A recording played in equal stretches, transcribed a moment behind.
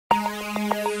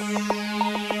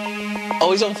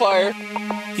Always on fire.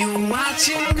 You're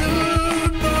watching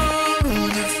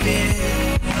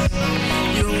Guudeboulderfist.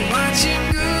 You're watching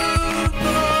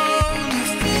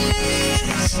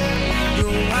Guudeboulderfist.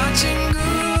 You're watching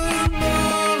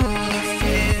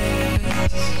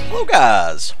Guudeboulderfist. Hello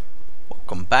guys,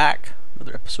 welcome back.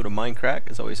 Another episode of MindCrack.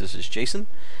 As always, this is Jason,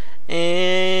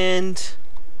 and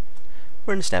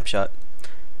we're in the snapshot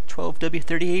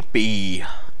 12W38B.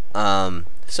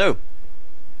 So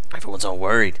everyone's all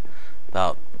worried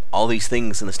about all these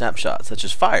things in the snapshot, such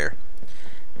as fire,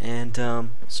 and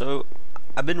so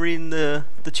I've been reading the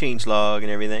change log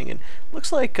and everything, and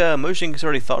looks like Mojang's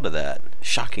already thought of that.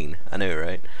 Shocking, I know,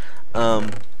 right?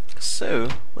 So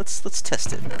let's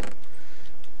test it.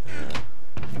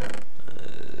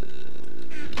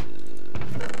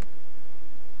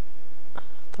 I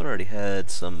thought I already had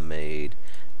some made,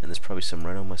 and there's probably some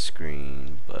right on my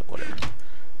screen, but whatever.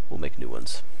 We'll make new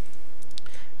ones.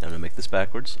 Now I'm gonna make this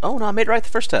backwards. Oh no, I made it right the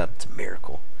first time. It's a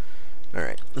miracle.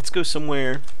 Alright, let's go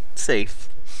somewhere safe.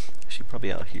 Actually,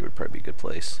 probably out here would probably be a good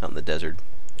place, out in the desert.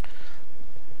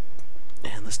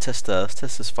 And let's test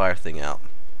this fire thing out.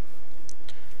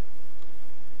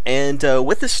 And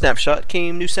with this snapshot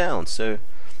came new sounds. So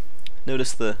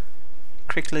notice the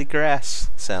crickly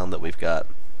grass sound that we've got.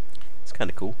 It's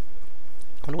kind of cool.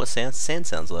 I wonder what sand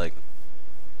sounds like.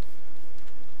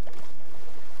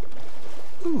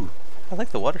 Ooh, I like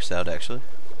the water sound actually.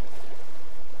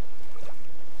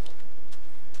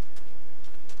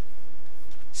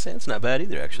 Sand's not bad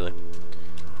either actually.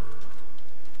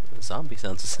 The zombie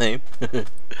sounds the same. I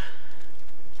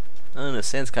don't know,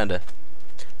 sounds kind of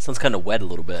wet a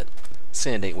little bit.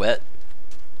 Sand ain't wet.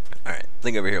 Alright, I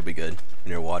think over here will be good.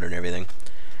 Near water and everything.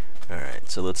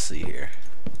 Alright, so let's see here.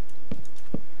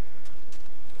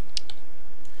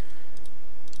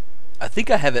 I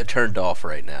think I have it turned off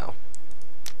right now.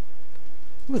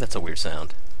 Ooh, that's a weird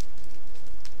sound.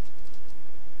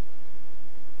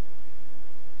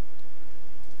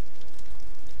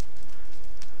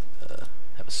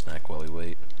 Have a snack while we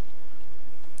wait.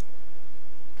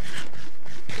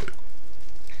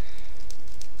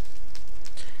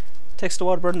 Takes a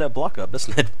while to burn that block up,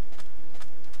 doesn't it?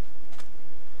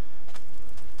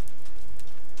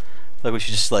 Like we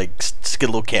should just like get a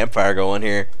little campfire going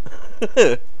here.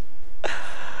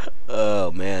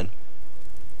 Oh man.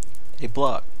 A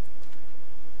block.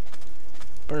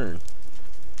 Burn.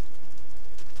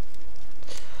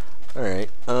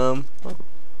 Alright, well,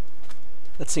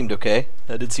 that seemed okay.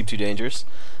 That didn't seem too dangerous.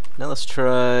 Now let's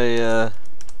try,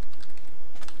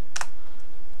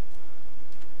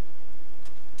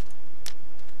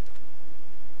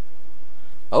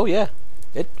 oh yeah.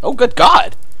 Oh good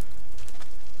God!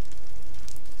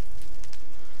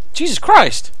 Jesus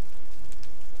Christ!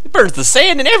 It burns the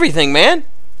sand and everything, man!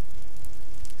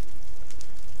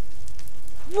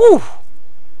 Woo!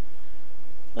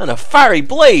 On a fiery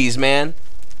blaze, man!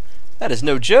 That is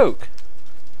no joke.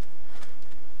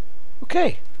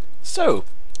 Okay, so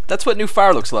that's what new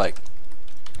fire looks like.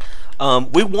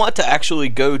 We want to actually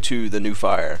go to the new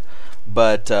fire,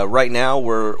 but right now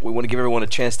we want to give everyone a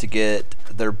chance to get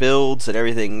their builds and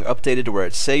everything updated to where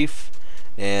it's safe,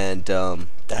 and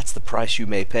that's the price you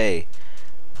may pay.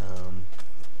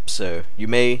 So you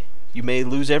may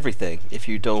lose everything if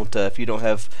you don't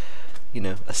have, you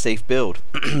know, a safe build.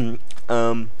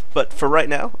 But for right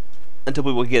now, until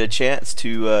we will get a chance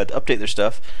to update their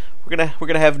stuff, we're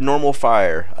gonna have normal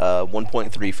fire.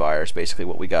 1.3 fire is basically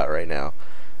what we got right now.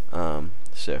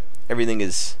 So everything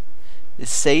is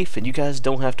safe, and you guys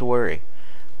don't have to worry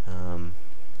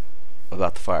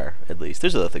about the fire. At least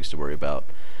there's other things to worry about.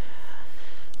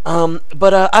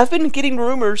 But I've been getting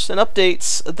rumors and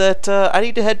updates that I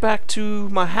need to head back to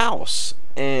my house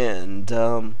and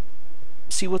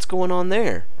see what's going on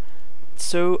there.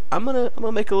 So I'm gonna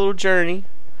make a little journey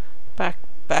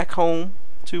back home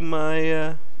to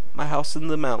my my house in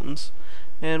the mountains,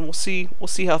 and we'll see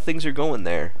how things are going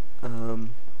there.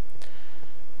 And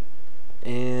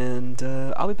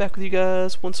I'll be back with you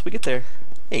guys once we get there.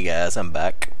 Hey guys, I'm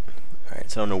back.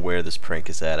 Alright, so I don't know where this prank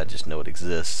is at, I just know it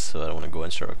exists, so I don't want to go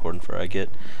and start recording before I get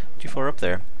too far up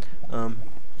there. I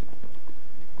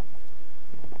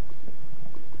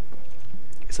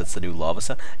guess that's the new lava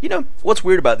sound. You know, what's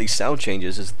weird about these sound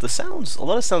changes is a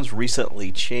lot of sounds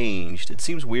recently changed. It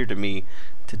seems weird to me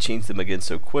to change them again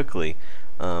so quickly.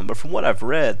 But from what I've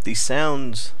read, these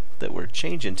sounds that we're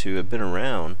changing to have been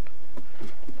around.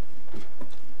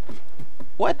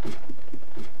 What?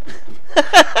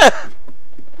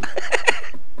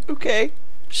 Okay,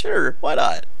 sure, why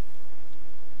not?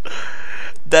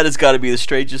 That has got to be the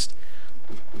strangest.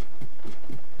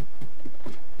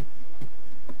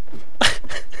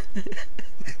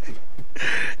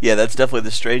 Yeah, that's definitely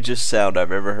the strangest sound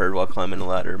I've ever heard while climbing a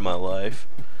ladder in my life.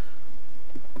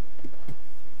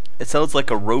 It sounds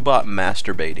like a robot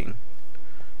masturbating.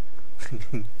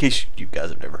 In case you guys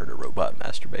have never heard a robot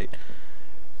masturbate.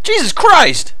 Jesus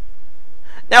Christ!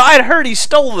 Now, I'd heard he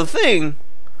stole the thing,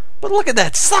 but look at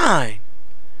that sign!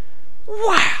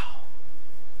 Wow!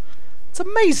 It's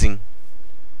amazing.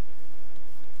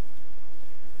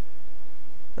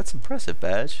 That's impressive,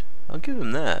 Badge. I'll give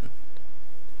him that.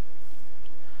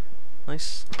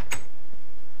 Nice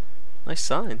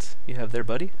signs you have there,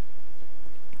 buddy.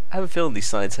 I have a feeling these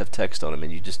signs have text on them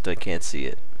and you just can't see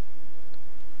it.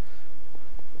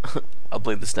 I'll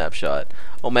blame the snapshot.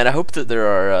 Oh man, I hope that there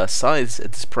are signs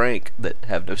at this prank that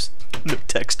have no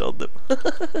text on them.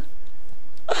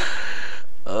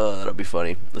 That'll be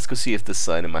funny. Let's go see if this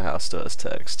sign in my house still has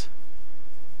text.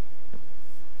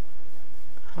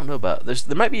 I don't know about there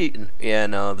might be. Yeah,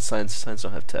 no, the signs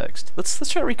don't have text. Let's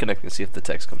try reconnecting and see if the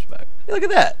text comes back. Hey, look at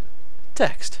that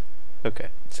text. Okay,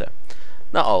 so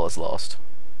not all is lost.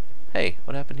 Hey,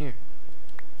 what happened here?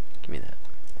 Give me that.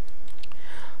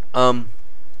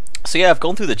 So yeah, I've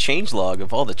gone through the change log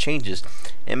of all the changes,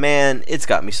 and man, it's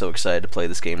got me so excited to play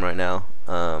this game right now.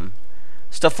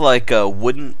 Stuff like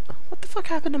wooden. What the fuck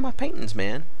happened to my paintings,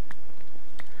 man?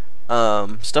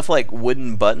 Stuff like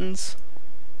wooden buttons.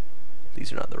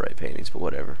 These are not the right paintings, but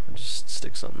whatever. I'll just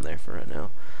stick something there for right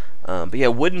now. But yeah,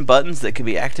 wooden buttons that can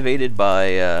be activated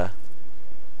by. Well,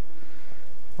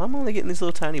 I'm only getting these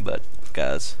little tiny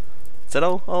guys. Is that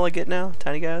all I get now?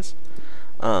 Tiny guys?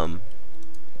 But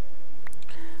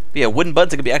yeah, wooden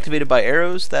buttons that can be activated by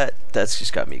arrows. That's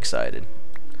just got me excited.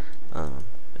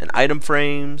 And item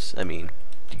frames. I mean,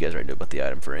 you guys already know about the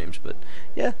item frames, but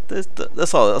yeah,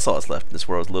 that's all that's left in this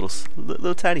world. Is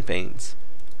little tiny paintings.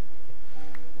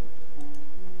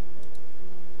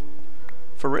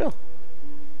 For real?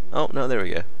 Oh no, there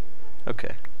we go.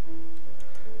 Okay.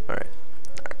 All right.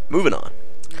 Moving on.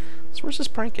 So where's this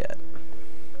prank at?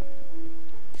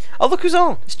 Oh, look who's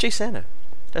on! It's Jay Sano.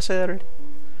 Did I say that already?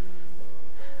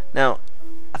 Now,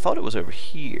 I thought it was over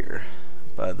here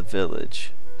by the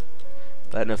village,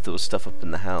 but I don't know if there was stuff up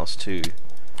in the house too.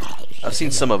 I've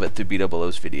seen some of it through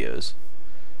BWO's videos.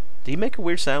 Did he make a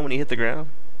weird sound when he hit the ground?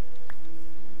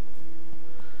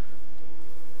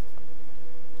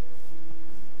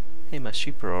 Hey, my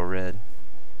sheep are all red.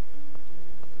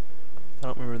 I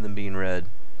don't remember them being red.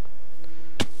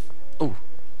 Oh,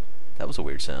 that was a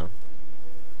weird sound.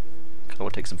 I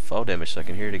want to take some fall damage so I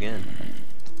can hear it again.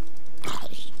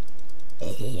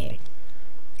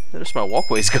 There's my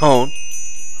walkway's gone.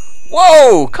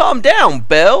 Whoa! Calm down,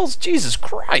 Bells! Jesus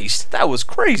Christ! That was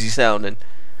crazy sounding.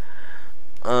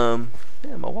 Yeah,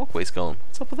 my walkway's gone.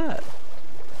 What's up with that?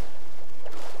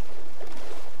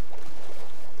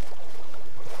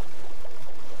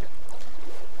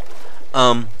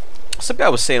 Some guy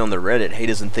was saying on the Reddit, he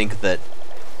doesn't think that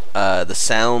the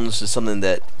sounds is something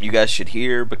that you guys should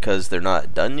hear because they're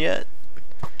not done yet.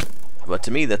 But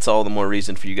to me, that's all the more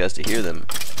reason for you guys to hear them.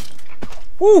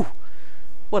 Woo!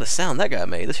 What a sound that guy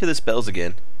made. Let's hear this bells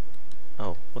again.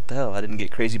 Oh, what the hell? I didn't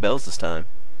get crazy bells this time.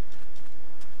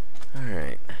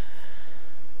 Alright.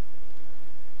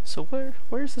 So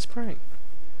where's this prank?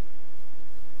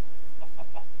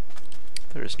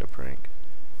 There is no prank.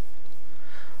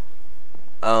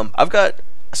 I've got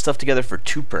stuff together for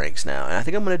 2 pranks now, and I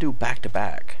think I'm gonna do back to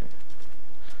back.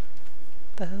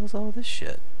 What the hell's all this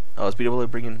shit? Oh, is BWO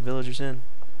bringing villagers in?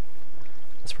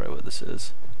 That's probably what this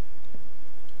is.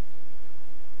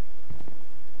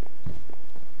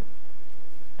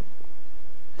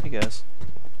 Hey guys.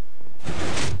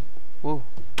 Whoa.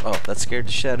 Oh, that scared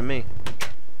the shit out of me.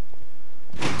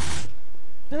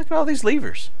 Man, look at all these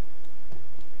levers.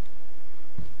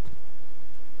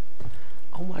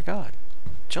 Oh my god.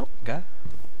 Jump, guy.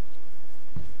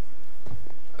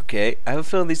 Okay, I have a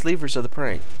feeling these levers are the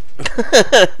prank.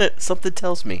 Something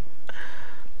tells me.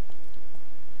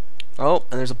 Oh,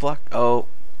 and there's a block. Oh,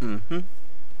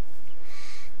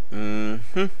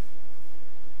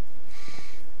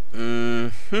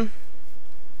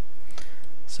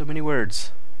 So many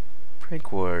words.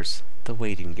 Prank Wars, the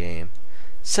waiting game.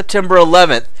 September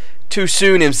 11th. Too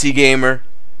soon, MC Gamer.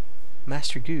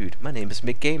 Master Guude. My name is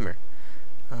McGamer.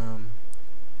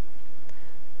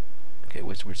 Okay,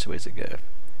 where's it go?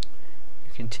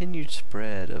 Your continued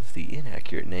spread of the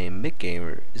inaccurate name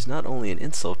McGamer is not only an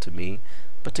insult to me,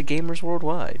 but to gamers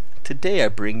worldwide. Today I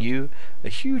bring you a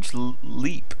huge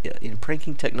leap in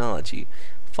pranking technology.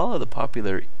 Follow the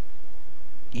popular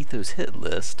Ethos hit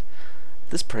list.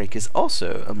 This prank is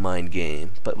also a mind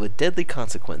game, but with deadly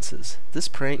consequences. This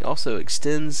prank also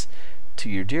extends to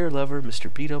your dear lover, Mr.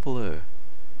 BWO.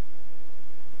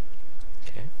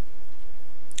 Okay.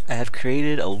 I have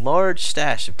created a large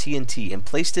stash of TNT and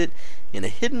placed it in a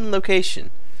hidden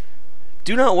location.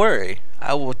 Do not worry,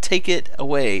 I will take it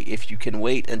away if you can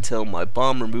wait until my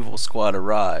bomb removal squad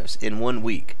arrives in 1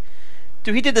 week.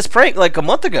 Dude, he did this prank like a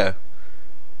month ago.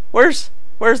 Where's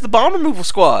the bomb removal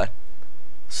squad?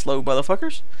 Slow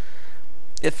motherfuckers.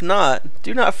 If not,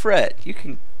 do not fret. You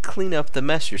can clean up the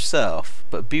mess yourself,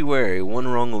 but be wary, one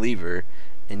wrong lever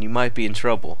and you might be in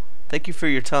trouble. Thank you for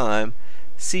your time.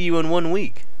 See you in 1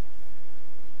 week.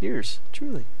 Yours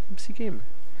truly, McGamer.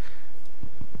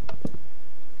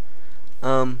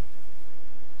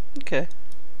 Okay.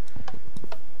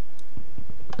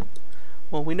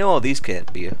 Well, we know all these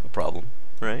can't be a problem,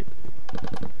 right?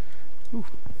 Ooh.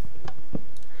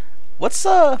 What's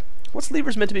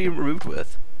levers meant to be removed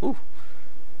with? Ooh.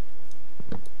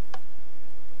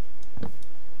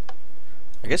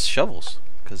 I guess shovels,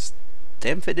 because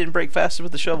damn if it didn't break faster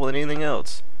with the shovel than anything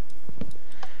else.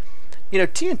 You know,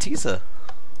 TNT's a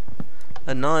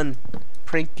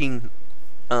non-pranking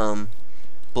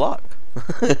block.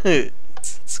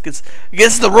 it's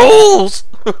against the rules.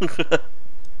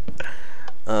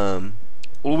 Well,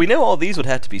 we know all these would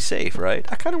have to be safe, right?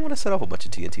 I kind of want to set off a bunch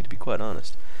of TNT, to be quite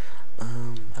honest.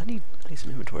 I need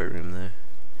some inventory room though.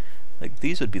 Like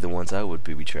these would be the ones I would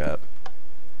booby trap.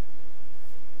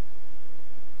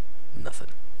 Nothing.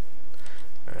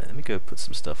 All right, let me go put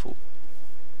some stuff.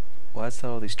 Why is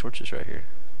there all these torches right here?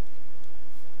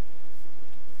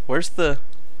 Where's the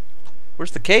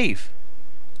cave?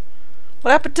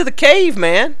 What happened to the cave,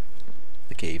 man?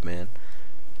 The cave, man.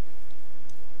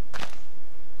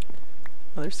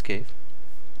 Oh, there's the cave.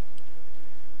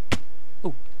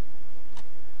 Oh.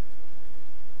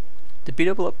 Did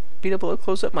B-double-O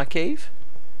close up my cave?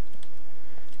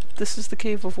 This is the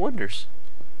Cave of Wonders.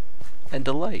 And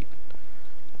Delight.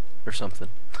 Or something.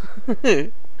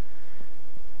 This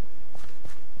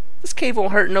cave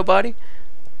won't hurt nobody.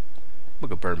 We'll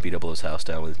go burn B-double-O's house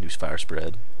down with his new fire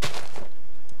spread.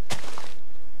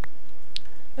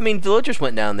 I mean, villagers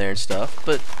went down there and stuff,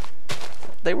 but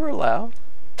they were allowed.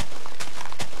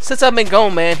 Since I've been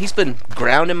gone, man, he's been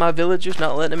grounding my villagers,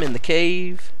 not letting them in the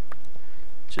cave.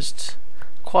 Just,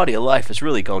 quality of life has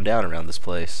really gone down around this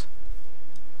place.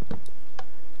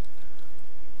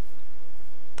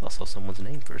 I saw someone's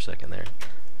name for a second there.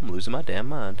 I'm losing my damn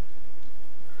mind.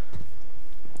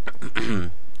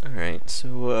 Alright,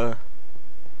 so,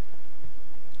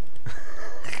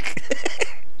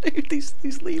 dude,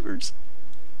 these levers.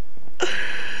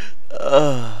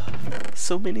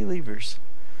 So many levers.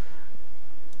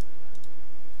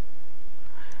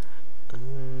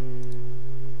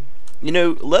 You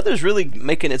know, leather's really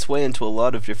making its way into a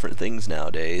lot of different things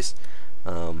nowadays.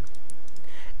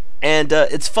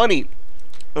 It's funny,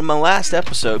 in my last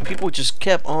episode, people just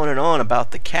kept on and on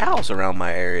about the cows around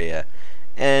my area.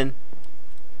 And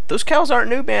those cows aren't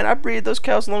new, man. I breeded those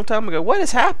cows a long time ago. What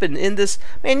has happened in this?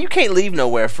 Man, you can't leave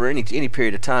nowhere for any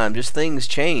period of time. Just things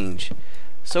change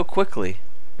so quickly.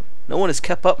 No one has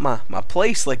kept up my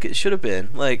place like it should have been.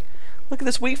 Like, look at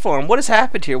this wheat farm. What has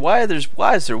happened here? Why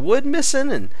is there wood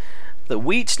missing? And the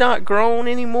wheat's not grown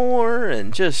anymore.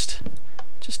 And just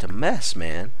a mess,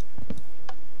 man.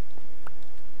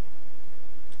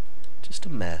 Just a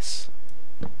mess.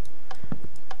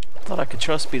 Thought I could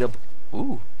trust speed up.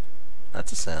 Ooh,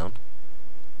 that's a sound.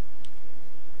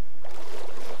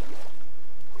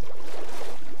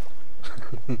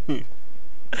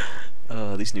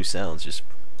 These new sounds just,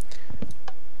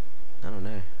 I don't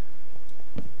know.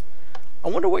 I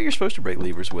wonder what you're supposed to break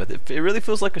levers with. It really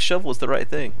feels like a shovel is the right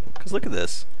thing. Because look at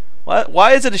this.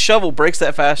 Why is it a shovel breaks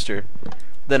that faster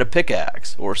than a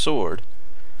pickaxe or a sword?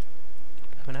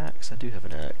 I have an axe. I do have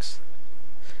an axe.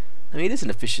 I mean, it is an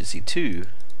efficiency too,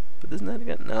 but doesn't that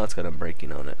got? No, it's got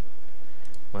unbreaking on it.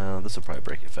 Well, this will probably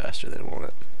break it faster than won't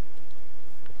it?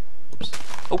 Oops.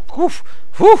 Oh, whew,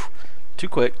 whew, too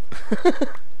quick.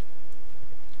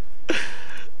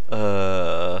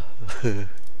 There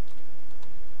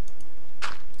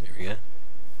we go.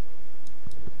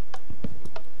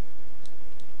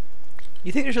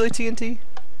 You think there's really TNT?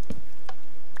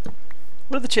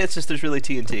 What are the chances there's really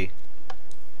TNT?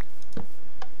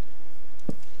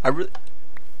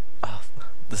 Oh,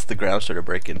 the ground started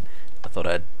breaking. I thought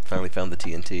I'd finally found the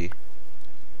TNT.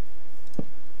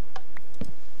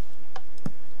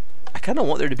 I kind of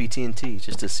want there to be TNT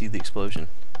just to see the explosion.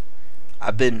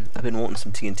 I've been wanting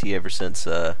some TNT ever since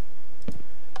I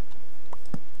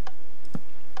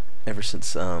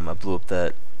blew up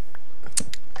that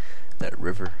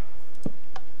river.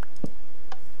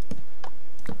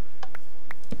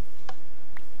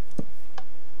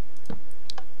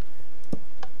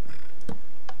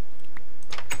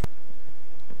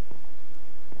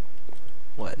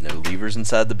 No levers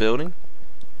inside the building.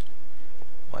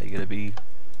 Why you gotta be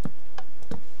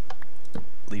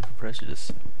lever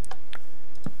prejudice?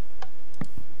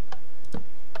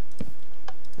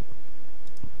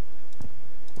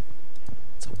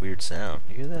 It's a weird sound.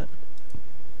 You hear that?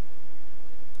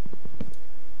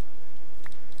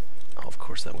 Oh, of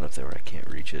course that went up there where I can't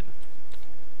reach it.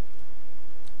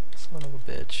 Son of a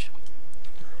bitch.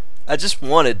 I just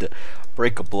wanted to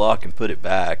break a block and put it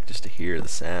back just to hear the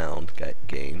sound.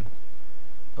 Game.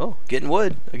 Oh, getting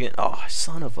wood again. Oh,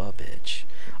 son of a bitch.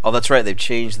 Oh, that's right. They've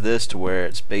changed this to where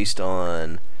it's based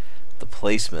on the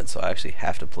placement, so I actually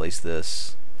have to place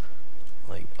this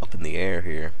like up in the air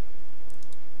here.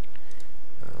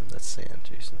 That's sand,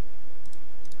 Jason.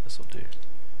 This'll do.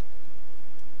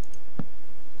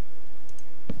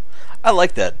 I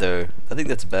like that though. I think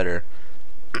that's better.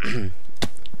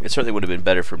 It certainly would have been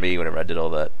better for me whenever I did all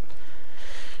that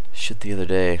shit the other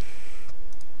day.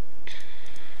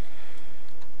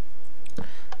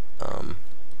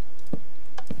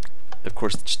 Of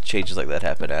course, changes like that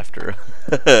happen after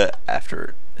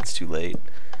after it's too late.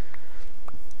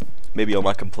 Maybe all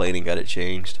my complaining got it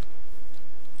changed.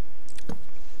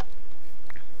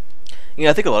 You know,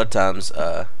 I think a lot of times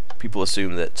people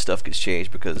assume that stuff gets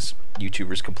changed because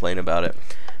YouTubers complain about it.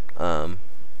 But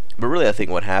really, I think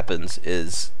what happens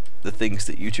is the things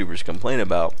that YouTubers complain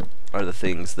about are the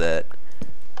things that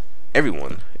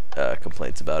everyone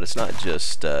complains about. It's not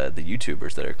just the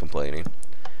YouTubers that are complaining.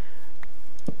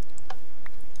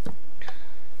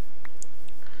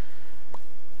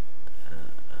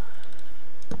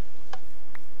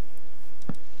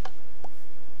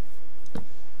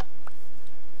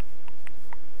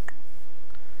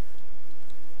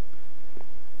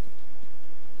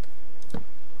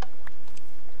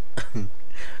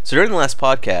 So during the last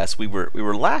podcast, we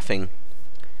were laughing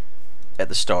at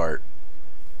the start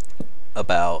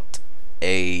about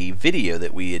a video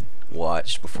that we had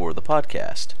watched before the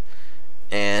podcast,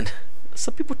 and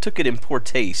some people took it in poor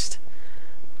taste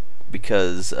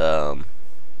because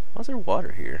why's there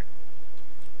water here?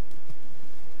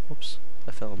 Whoops,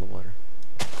 I fell in the water.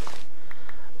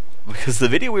 Because the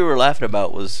video we were laughing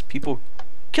about was people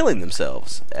killing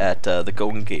themselves at the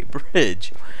Golden Gate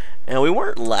Bridge, and we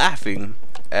weren't laughing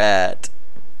at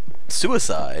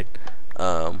suicide,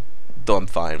 though I'm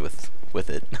fine with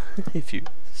it if you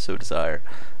so desire,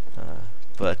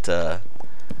 but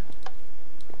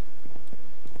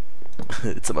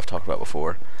it's something I've talked about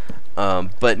before.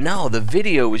 But no, the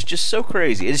video was just so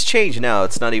crazy. It's changed now.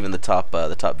 It's not even the top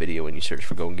video when you search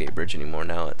for Golden Gate Bridge anymore.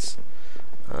 Now it's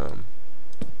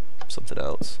something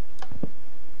else.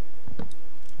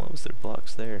 Why was there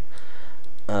blocks there?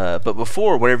 But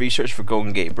before, whenever you search for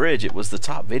Golden Gate Bridge, it was the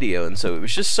top video, and so it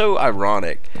was just so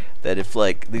ironic that if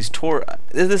like these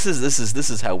this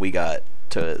is how we got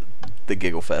to the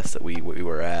Giggle Fest that we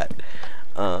were at.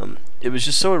 It was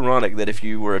just so ironic that if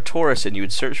you were a tourist and you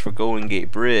would search for Golden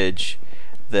Gate Bridge,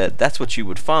 that's what you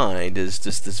would find is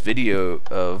just this video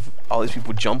of all these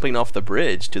people jumping off the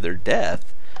bridge to their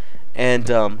death. And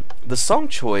the song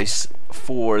choice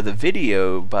for the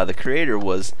video by the creator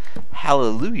was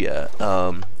Hallelujah,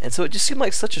 and so it just seemed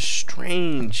like such a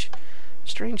strange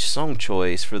song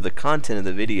choice for the content of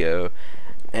the video.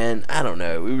 And I don't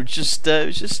know, we were just it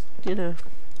was just, you know,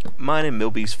 mine and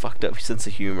Milby's fucked up sense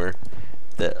of humor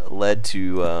that led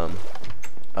to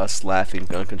us laughing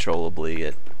uncontrollably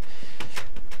at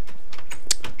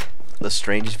the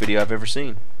strangest video I've ever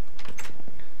seen.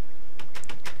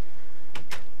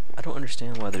 I don't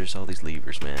understand why there's all these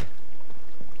levers, man.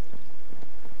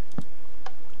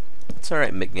 It's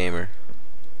alright, McGamer.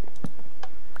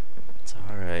 It's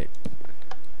alright.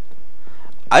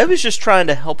 I was just trying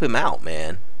to help him out,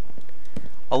 man.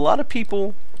 A lot of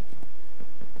people...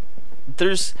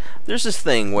 There's this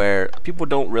thing where people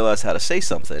don't realize how to say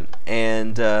something.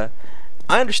 And I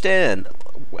understand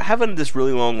having this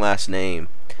really long last name.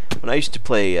 When I used to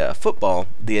play football,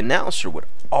 the announcer would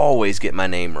always get my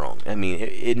name wrong. I mean,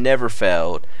 it never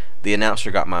failed. The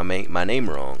announcer got my name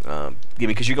wrong.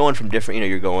 Because you're going from different, you know,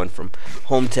 you're going from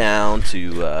hometown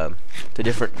to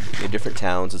different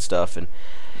towns and stuff, and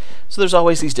so there's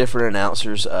always these different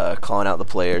announcers calling out the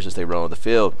players as they run on the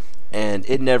field. And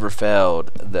it never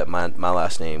failed that my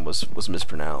last name was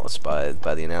mispronounced by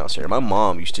the announcer. And my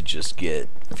mom used to just get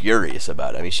furious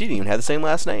about it. I mean, she didn't even have the same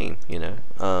last name, you know.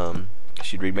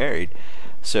 She'd remarried,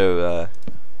 so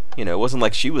you know, it wasn't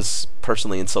like she was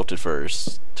personally insulted for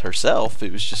herself.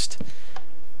 It was just,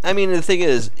 I mean, the thing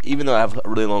is, even though I have a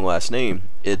really long last name,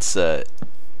 it's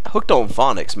hooked on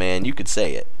phonics, man. You could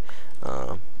say it.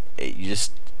 You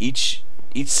just each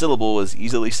syllable is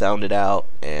easily sounded out,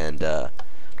 and the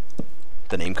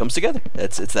name comes together.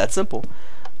 It's that simple.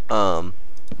 So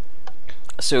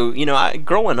you know,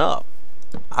 growing up,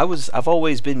 I've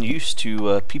always been used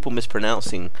to people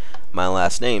mispronouncing my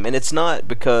last name, and it's not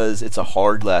because it's a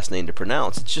hard last name to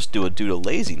pronounce. It's just due to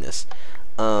laziness.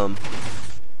 Oh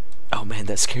man,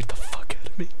 that scared the fuck out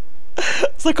of me.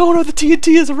 It's like, oh no, the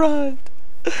TNT has arrived.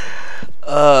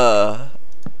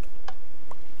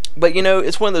 But you know,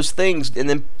 it's one of those things, and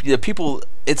then you know, people.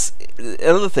 It's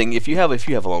another thing. If you have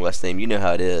a long last name, you know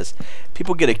how it is.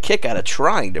 People get a kick out of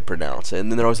trying to pronounce it,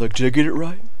 and then they're always like, "Did I get it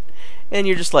right?" And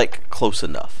you're just like, "Close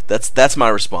enough." That's my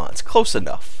response. Close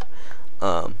enough.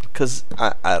 Because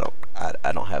I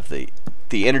don't have the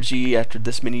energy after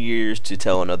this many years to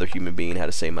tell another human being how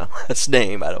to say my last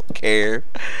name. I don't care.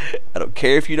 I don't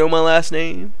care if you know my last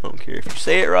name. I don't care if you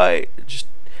say it right. Just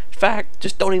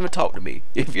don't even talk to me.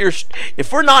 If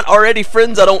we're not already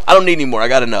friends, I don't need any more. I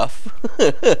got enough.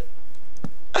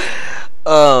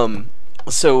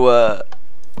 So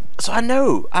I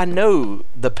know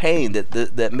the pain that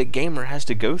McGamer has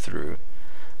to go through.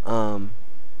 And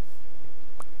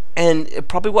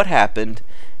probably what happened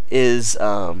is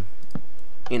you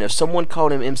know, someone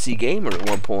called him MC Gamer at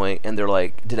one point, and they're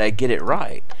like, "Did I get it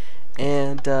right?"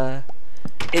 And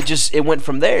it went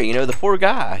from there. You know, the poor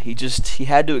guy, he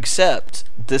had to accept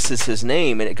this is his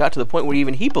name, and it got to the point where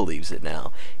even he believes it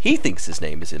now. He thinks his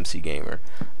name is MC Gamer.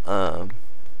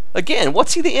 Again,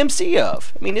 what's he the MC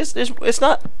of? I mean, it's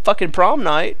not fucking prom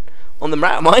night on the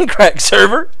MindCrack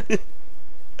server.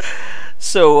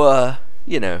 So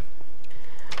you know,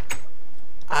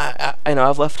 I know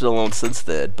I've left it alone since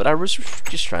then, but I was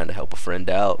just trying to help a friend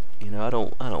out. You know, I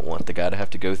don't want the guy to have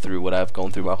to go through what I've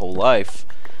gone through my whole life.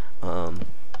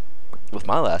 With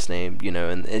my last name, you know,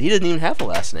 and he doesn't even have a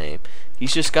last name.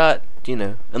 He's just got, you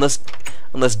know, unless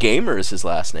Gamer is his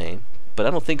last name, but I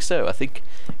don't think so. I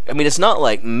mean, it's not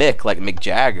like Mick like Mick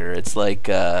Jagger. It's like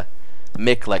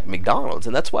Mick like McDonald's,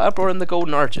 and that's why I brought in the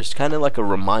golden arches, kind of like a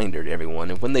reminder to everyone.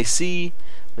 And when they see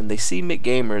Mick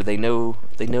Gamer, they know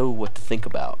what to think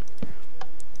about.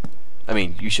 I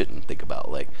mean, you shouldn't think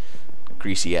about like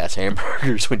greasy ass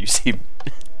hamburgers when you see.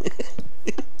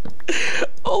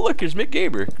 Oh look, there's Mick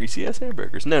Gamer, greasy ass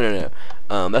hamburgers. No.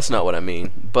 That's not what I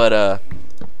mean. But I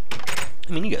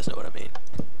mean, you guys know what I mean.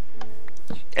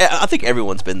 I think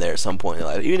everyone's been there at some point in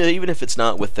life. Even if it's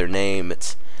not with their name,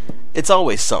 it's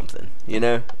always something, you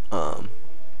know.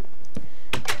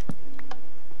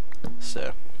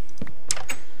 So.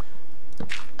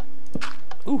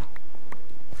 Ooh.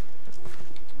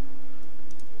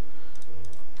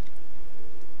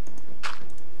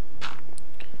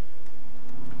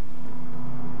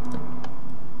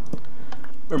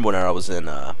 Remember when I was in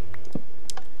a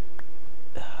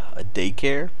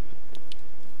daycare?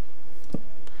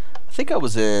 I think I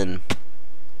was in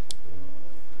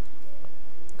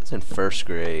first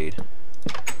grade.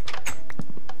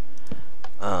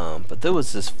 But there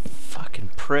was this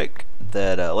fucking prick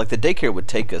that like the daycare would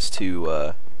take us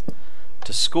to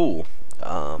school,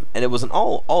 and it was an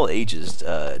all ages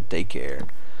daycare.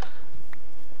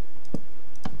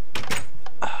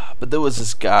 But there was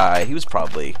this guy, he was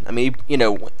probably, I mean, you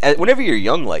know, whenever you're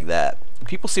young like that,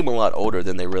 people seem a lot older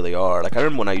than they really are. Like, I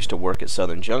remember when I used to work at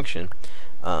Southern Junction,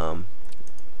 I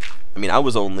mean, I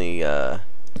was only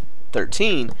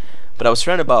 13, but I was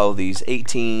surrounded by all these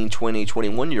 18, 20,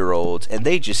 21-year-olds, and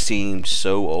they just seemed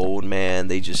so old, man.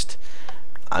 They just,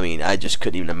 I mean, I just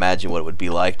couldn't even imagine what it would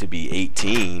be like to be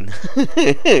 18.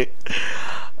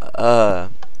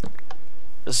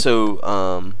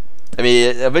 I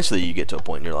mean, eventually you get to a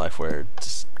point in your life where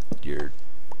you're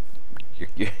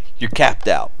capped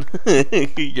out.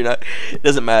 You're not. It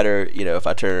doesn't matter, you know, if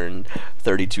I turn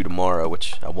 32 tomorrow,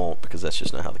 which I won't because that's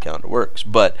just not how the calendar works.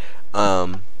 But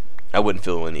I wouldn't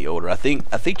feel any older. I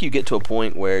think you get to a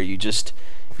point where you just,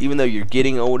 even though you're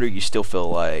getting older, you still feel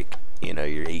like, you know,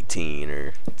 you're 18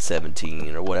 or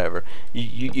 17 or whatever.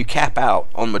 You cap out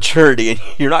on maturity, and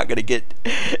you're not gonna get.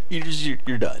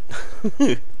 You're done.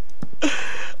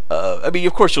 I mean,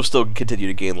 of course, you'll still continue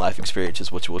to gain life experiences,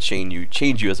 which will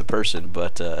change you as a person.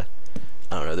 But I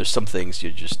don't know. There's some things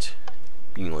you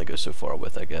can only go so far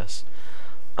with, I guess.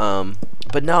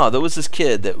 But no, there was this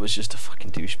kid that was just a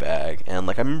fucking douchebag, and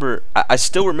like I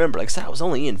still remember. Like I said, I was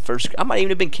only in first. I might even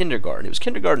have been kindergarten. It was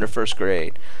kindergarten or first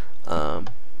grade.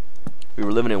 We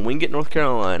were living in Wingate, North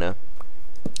Carolina,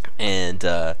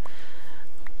 and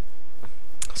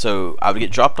so I would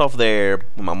get dropped off there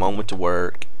when my mom went to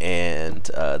work, and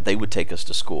they would take us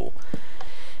to school.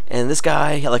 And this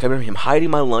guy, like, I remember him hiding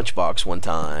my lunchbox one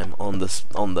time on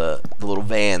the little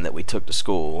van that we took to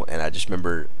school, and I just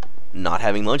remember not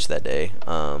having lunch that day.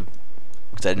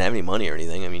 because I didn't have any money or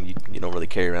anything. I mean, you don't really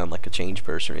carry around like a change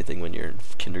purse or anything when you're in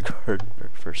kindergarten or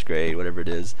first grade, whatever it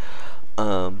is.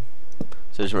 So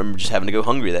I just remember just having to go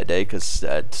hungry that day because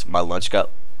my lunch got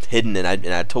hidden, and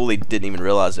I totally didn't even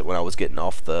realize it when I was getting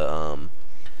off the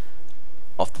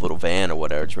little van or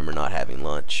whatever. I just remember not having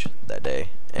lunch that day,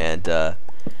 and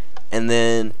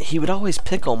then he would always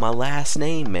pick on my last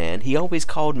name, man. He always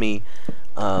called me.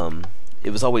 It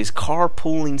was always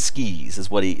Carpooling Skis is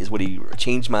what he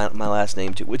changed my last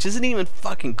name to, which isn't even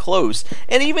fucking close.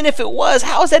 And even if it was,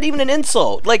 how is that even an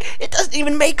insult? Like, it doesn't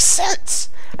even make sense.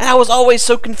 And I was always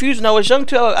so confused when I was young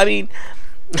too. I mean,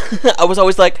 I was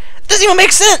always like, it doesn't even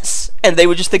make sense. And they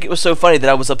would just think it was so funny that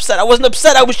I was upset. I wasn't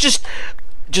upset. I was just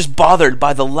bothered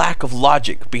by the lack of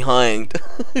logic behind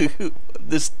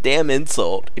this damn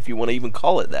insult, if you want to even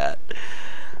call it that.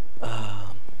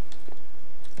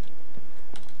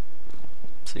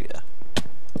 So yeah,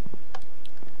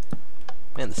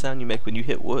 man, the sound you make when you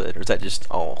hit wood, or is that just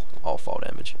all fall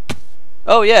damage?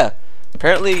 Oh yeah,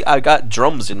 apparently I got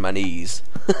drums in my knees.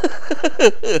 You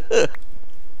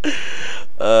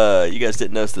guys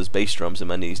didn't notice those bass drums in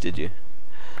my knees, did you?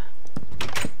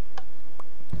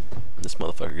 This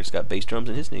motherfucker's got bass drums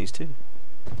in his knees too.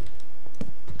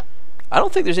 I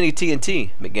don't think there's any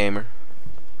TNT, McGamer.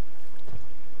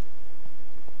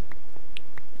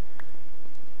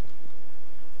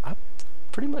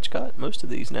 Pretty much got most of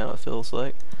these now, it feels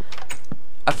like.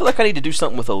 I feel like I need to do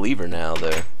something with a lever now,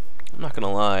 though. I'm not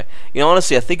gonna lie. You know,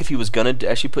 honestly, I think if he was gonna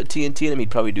actually put TNT in them, he'd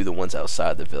probably do the ones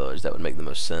outside the village. That would make the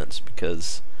most sense,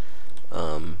 because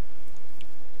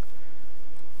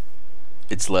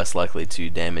it's less likely to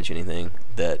damage anything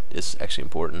that is actually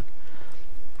important.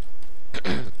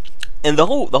 And the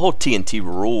whole TNT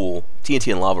rule,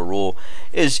 TNT and lava rule,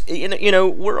 is you know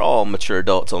we're all mature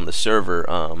adults on the server,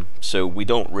 so we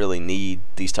don't really need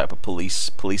these type of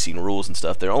policing rules and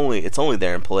stuff. It's only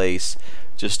there in place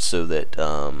just so that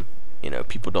you know,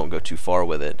 people don't go too far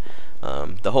with it.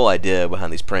 The whole idea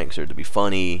behind these pranks are to be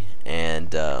funny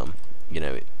and you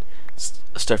know,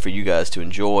 stuff for you guys to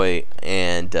enjoy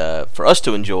and for us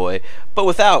to enjoy, but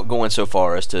without going so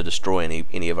far as to destroy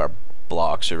any of our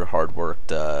blocks or hard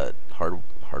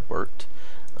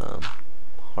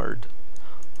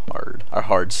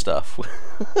stuff.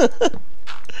 There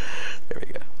we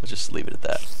go. Let's just leave it at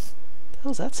that. What the hell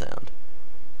was that sound?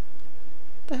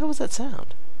 What the hell was that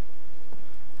sound?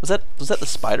 Was that the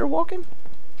spider walking?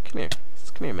 Come here.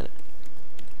 Come here a minute.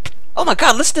 Oh my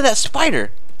god, listen to that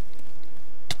spider!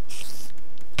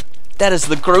 That is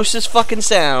the grossest fucking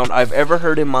sound I've ever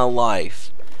heard in my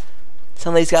life.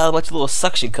 Sounds like he's got a bunch of little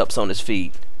suction cups on his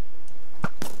feet. I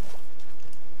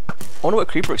wonder what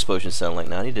creeper explosions sound like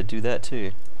now. I need to do that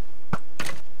too.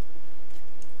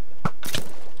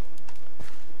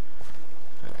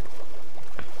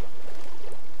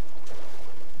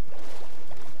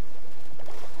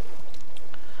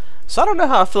 So I don't know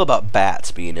how I feel about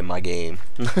bats being in my game.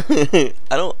 I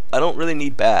don't really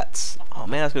need bats. Oh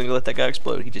man, I was gonna go let that guy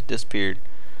explode. He just disappeared.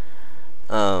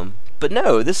 But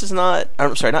no, this is not.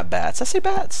 I'm sorry, not bats. I say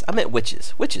bats. I meant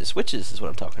witches. Witches is what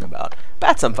I'm talking about.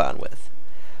 Bats I'm fine with.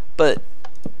 But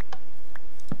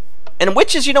and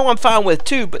witches, you know, I'm fine with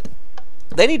too. But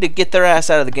they need to get their ass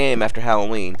out of the game after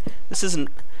Halloween. This isn't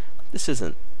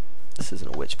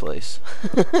a witch place.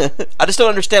 I just don't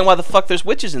understand why the fuck there's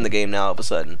witches in the game now all of a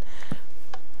sudden.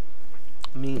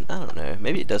 I mean, I don't know.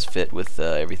 Maybe it does fit with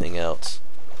everything else.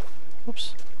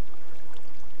 Oops.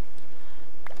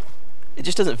 It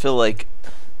just doesn't feel like...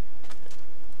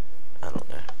 I don't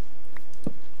know.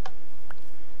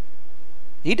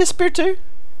 He disappeared too? Did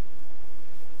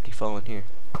he fall in here?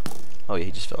 Oh yeah,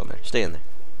 he just fell in there. Stay in there.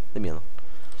 Leave me alone.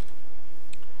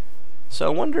 So I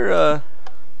wonder, I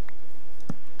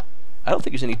don't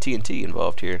think there's any TNT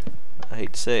involved here. I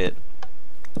hate to say it.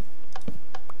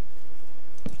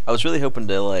 I was really hoping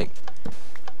to, like,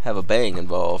 have a bang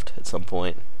involved at some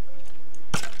point.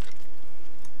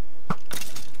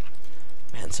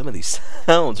 Man, some of these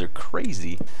sounds are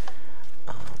crazy.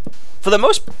 For the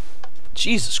most...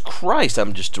 Jesus Christ,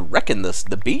 I'm just wrecking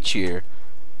the beach here.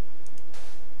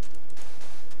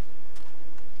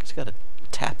 Just gotta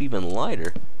tap even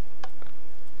lighter.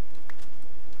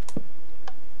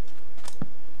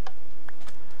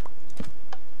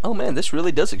 Oh man, this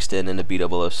really does extend into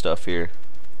B00 stuff here.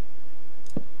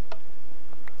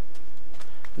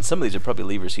 And some of these are probably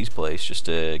levers he's placed just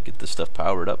to get this stuff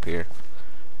powered up here.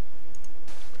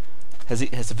 Has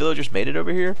the villagers made it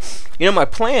over here? You know, my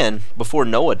plan before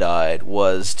Noah died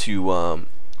was to,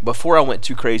 before I went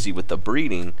too crazy with the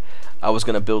breeding, I was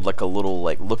going to build like a little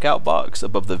like lookout box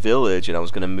above the village, and I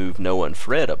was going to move Noah and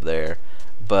Fred up there.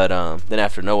 But then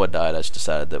after Noah died, I just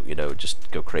decided that, you know,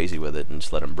 just go crazy with it and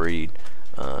just let him breed.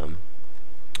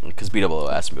 Because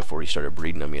B00 asked me before he started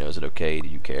breeding them, you know, is it okay? Do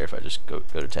you care if I just go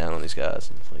to town on these guys?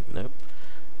 And it's like, nope.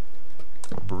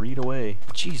 Breed away.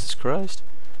 Jesus Christ.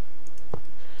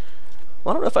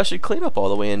 Well, I don't know if I should clean up all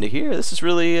the way into here. This is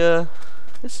really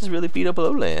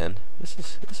B00 land.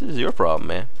 This is your problem,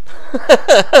 man.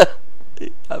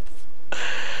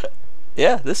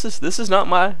 Yeah, this is not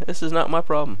my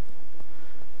problem.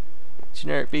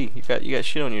 Generic B, you got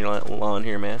shit on your lawn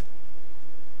here, man.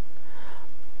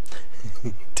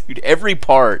 Dude, every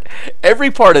part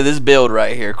of this build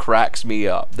right here cracks me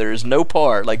up. There is no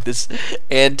part like this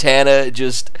antenna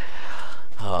just.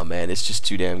 Oh man, it's just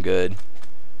too damn good.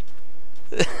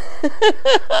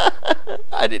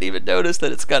 I didn't even notice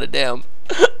that it's got a damn.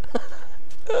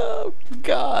 Oh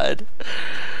God.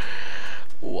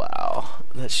 Wow,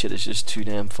 that shit is just too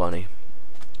damn funny.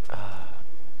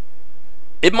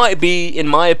 It might be, in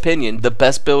my opinion, the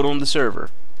best build on the server.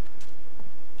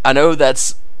 I know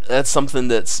that's something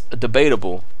that's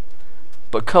debatable,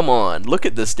 but come on, look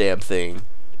at this damn thing.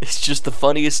 It's just the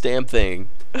funniest damn thing.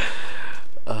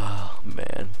 Oh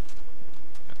man.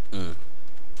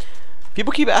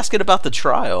 People keep asking about the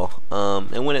trial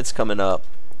and when it's coming up,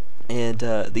 and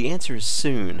the answer is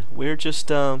soon. We're just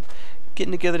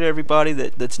getting together to everybody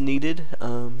that's needed,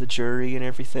 the jury and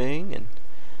everything, and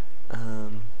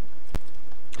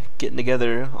getting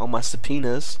together all my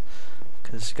subpoenas,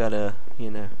 because gotta,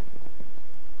 you know,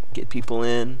 get people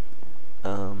in.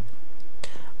 Wonder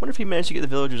if he managed to get the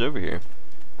villagers over here.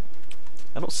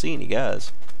 I don't see any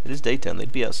guys. It is daytime.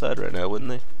 They'd be outside right now,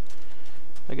 wouldn't they?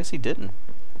 I guess he didn't.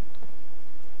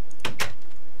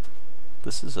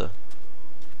 This is a...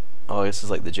 Oh, this is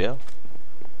like the jail.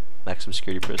 Maximum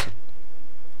security prison.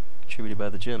 Contributed by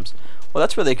the gyms. Well,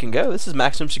 that's where they can go. This is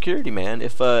maximum security, man.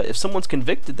 If someone's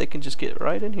convicted, they can just get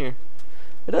right in here.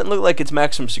 It doesn't look like it's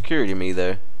maximum security to me,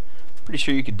 though. Pretty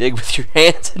sure you could dig with your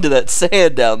hands into that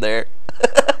sand down there.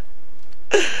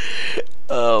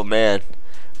 Oh, man.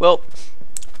 Well,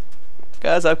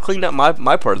 guys, I've cleaned up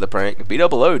my part of the prank.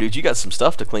 B00, dude, you got some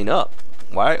stuff to clean up.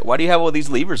 Why do you have all these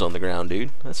levers on the ground,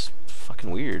 dude? That's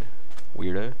fucking weird.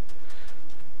 Weirdo.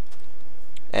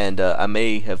 And I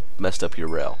may have messed up your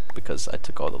rail because I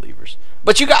took all the levers.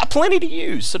 But you got plenty to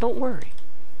use, so don't worry.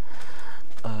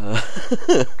 I'm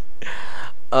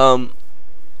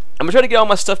gonna try to get all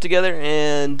my stuff together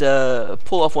and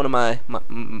pull off one of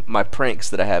my pranks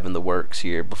that I have in the works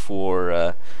here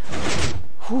before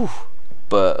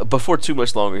but before too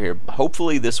much longer here.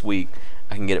 Hopefully this week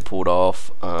I can get it pulled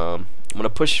off. I'm gonna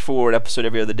push for an episode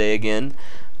every other day again.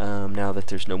 Now that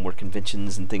there's no more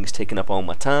conventions and things taking up all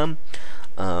my time.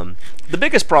 The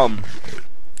biggest problem,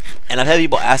 and I've had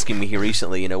people asking me here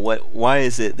recently, you know, why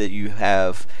is it that you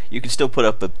can still put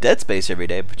up a Dead Space every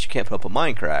day, but you can't put up a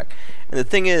MindCrack? And the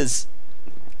thing is,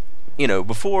 you know,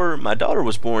 before my daughter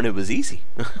was born, it was easy,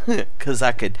 because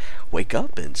I could wake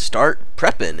up and start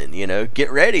prepping and, you know,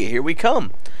 get ready, here we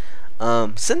come.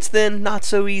 Since then, not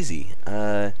so easy.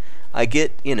 I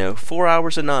get, you know, 4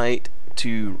 hours a night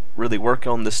to really work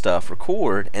on this stuff,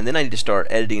 record, and then I need to start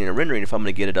editing and rendering if I'm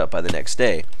going to get it up by the next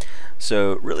day.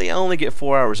 So really I only get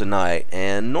 4 hours a night,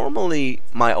 and normally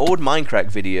my old MindCrack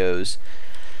videos,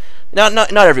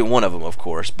 not every one of them of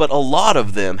course, but a lot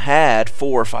of them had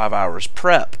 4 or 5 hours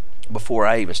prep before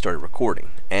I even started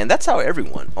recording. And that's how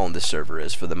everyone on this server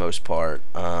is for the most part.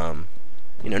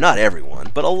 You know, not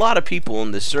everyone, but a lot of people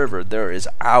on this server, there is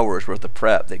hours worth of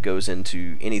prep that goes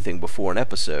into anything before an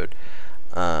episode.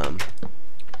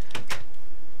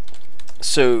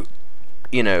 So,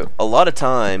 you know, a lot of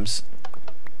times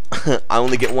I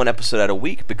only get one episode out a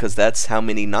week because that's how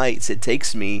many nights it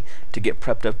takes me to get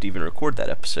prepped up to even record that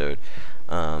episode.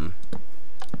 Now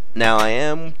I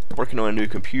am working on a new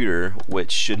computer,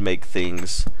 which should make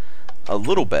things a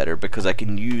little better because I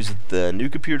can use the new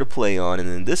computer to play on, and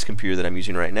then this computer that I'm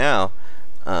using right now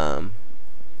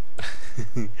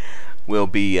will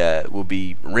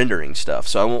be rendering stuff,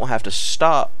 so I won't have to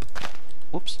stop.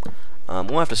 Whoops.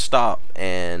 Won't have to stop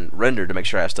and render to make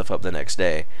sure I have stuff up the next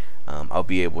day. I'll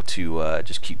be able to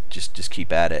just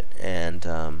keep at it and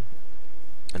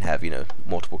have, you know,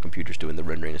 multiple computers doing the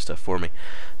rendering and stuff for me.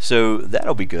 So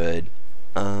that'll be good.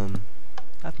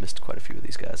 I've missed quite a few of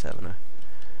these guys, haven't I?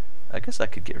 I guess I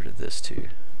could get rid of this too.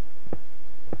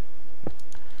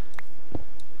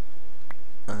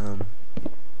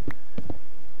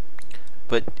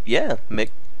 But yeah,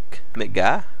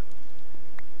 McGuy,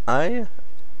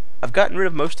 I've gotten rid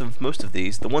of most of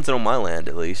these, the ones that are on my land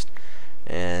at least,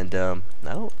 and I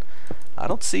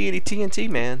don't see any TNT,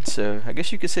 man. So I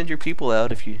guess you could send your people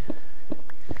out if you.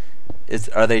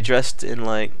 Are they dressed in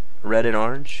like red and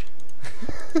orange.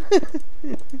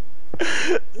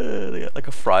 They got like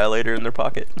a fry-later in their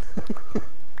pocket.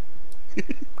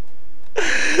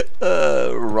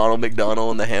 Ronald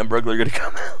McDonald and the Hamburglar are gonna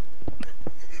come out.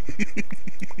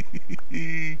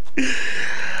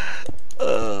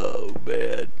 Oh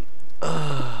man.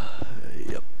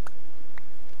 Yep.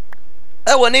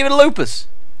 That wasn't even lupus.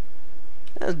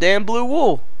 That was damn blue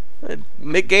wool.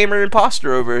 McGamer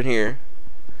imposter over in here.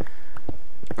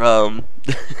 I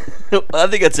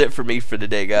think that's it for me for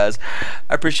today, guys.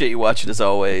 I appreciate you watching as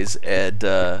always, and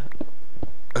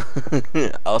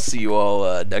I'll see you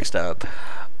all next time.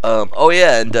 Oh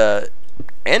yeah, and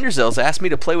Anderzel's asked me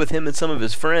to play with him and some of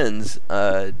his friends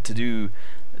to do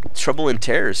Trouble in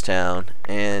Terrorist Town,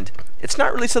 and it's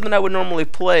not really something I would normally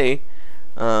play.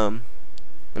 I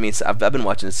mean, I've been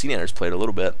watching the Sea play it a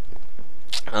little bit,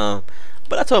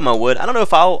 but I told him I would. I don't know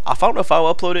if I'll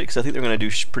upload it because I think they're gonna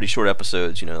do pretty short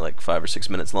episodes, you know, like 5 or 6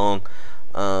 minutes long.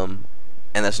 And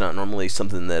that's not normally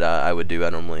something that I would do. I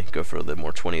normally go for the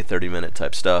more 20, 30-minute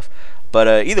type stuff.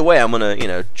 But either way, I'm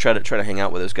gonna try to hang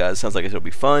out with those guys. Sounds like it'll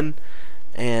be fun.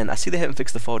 And I see they haven't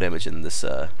fixed the fall damage in this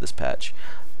this patch.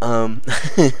 So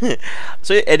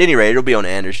at any rate, it'll be on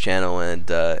Anders' channel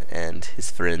and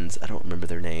his friends. I don't remember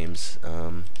their names.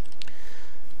 One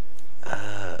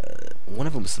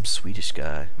of them was some Swedish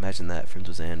guy. Imagine that, friends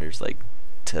with Anders, like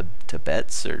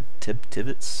Tibets or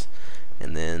Tibbets,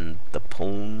 and then the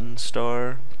Pone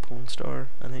Star, I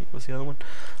think was the other one.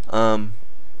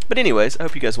 But anyways, I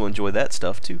hope you guys will enjoy that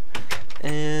stuff too.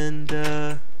 And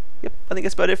yep, I think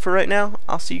that's about it for right now.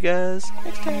 I'll see you guys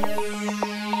next time.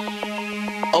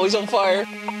 Always on fire.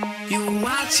 You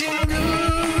watching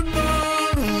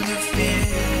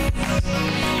GuudeBoulderfist.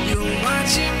 You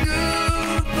watching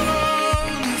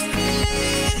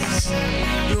GuudeBoulderfist.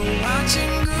 You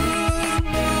watching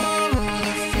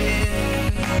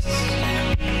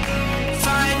GuudeBoulderfist.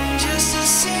 Fighting just to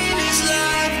save his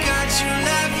life. Got you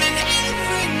laughing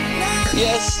every night.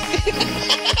 Yes.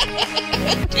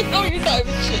 You know your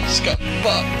diamond shit just got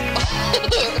fucked.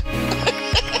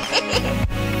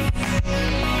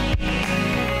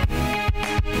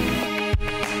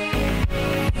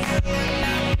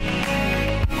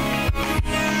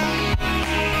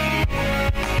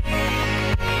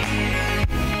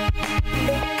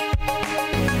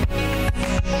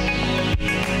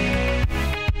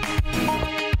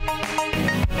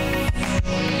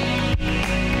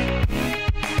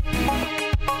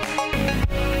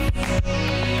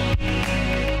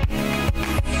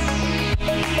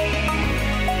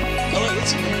 I like what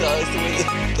someone does, the way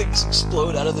things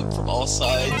explode out of them from all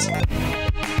sides.